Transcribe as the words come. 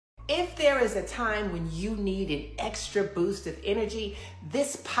If there is a time when you need an extra boost of energy,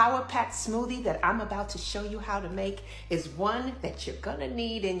 this power-packed smoothie that I'm about to show you how to make is one that you're gonna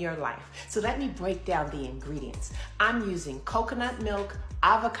need in your life. So let me break down the ingredients. I'm using coconut milk,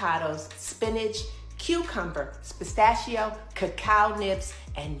 avocados, spinach, cucumber, pistachio, cacao nibs,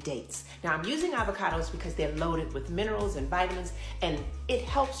 and dates. Now I'm using avocados because they're loaded with minerals and vitamins, and it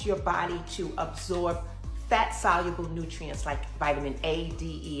helps your body to absorb fat-soluble nutrients like vitamin A,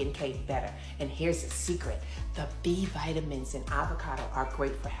 D, E, and K better. And here's the secret. The B vitamins in avocado are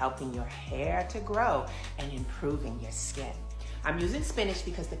great for helping your hair to grow and improving your skin. I'm using spinach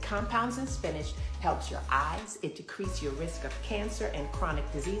because the compounds in spinach helps your eyes, it decreases your risk of cancer and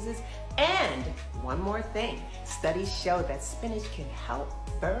chronic diseases, and one more thing, studies show that spinach can help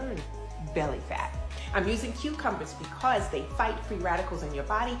burn belly fat. I'm using cucumbers because they fight free radicals in your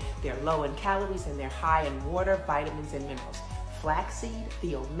body, they're low in calories, and they're high in water, vitamins, and minerals. Flaxseed,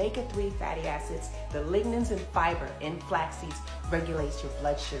 the omega-3 fatty acids, the lignans and fiber in flax seeds regulates your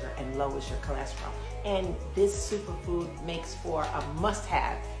blood sugar and lowers your cholesterol. And this superfood makes for a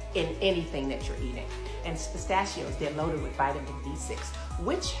must-have in anything that you're eating. And pistachios, they're loaded with vitamin B6,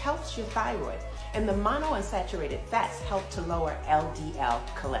 which helps your thyroid. And the monounsaturated fats help to lower LDL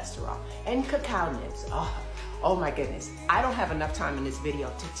cholesterol. And cacao nibs, oh my goodness. I don't have enough time in this video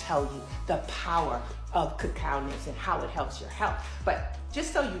to tell you the power of cacao nibs and how it helps your health. But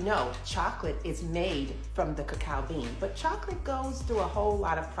just so you know, chocolate is made from the cacao bean, but chocolate goes through a whole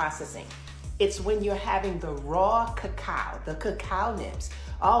lot of processing. It's when you're having the raw cacao, the cacao nibs,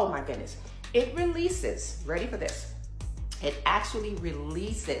 oh my goodness, it releases, ready for this, it actually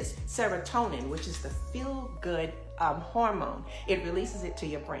releases serotonin, which is the feel-good hormone. It releases it to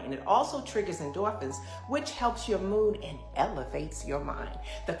your brain. It also triggers endorphins, which helps your mood and elevates your mind.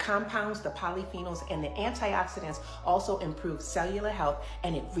 The compounds, the polyphenols, and the antioxidants also improve cellular health,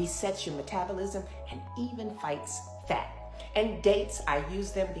 and it resets your metabolism and even fights fat. And dates, I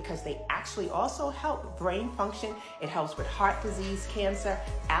use them because they actually also help brain function. It helps with heart disease, cancer,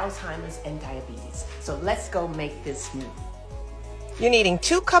 Alzheimer's, and diabetes. So let's go make this smoothie. You're needing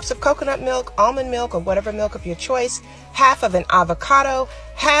 2 cups of coconut milk, almond milk, or whatever milk of your choice, half of an avocado,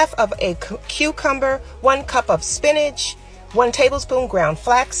 half of a cucumber, 1 cup of spinach, 1 tablespoon ground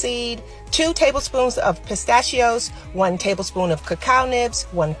flaxseed, 2 tablespoons of pistachios, 1 tablespoon of cacao nibs,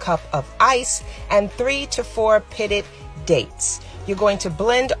 1 cup of ice, and 3 to 4 pitted dates. You're going to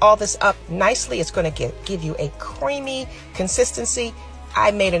blend all this up nicely. It's going to give you a creamy consistency.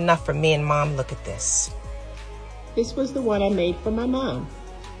 I made enough for me and Mom. Look at this. This was the one I made for my mom.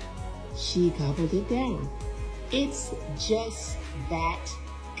 She gobbled it down. It's just that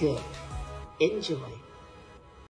good. Enjoy.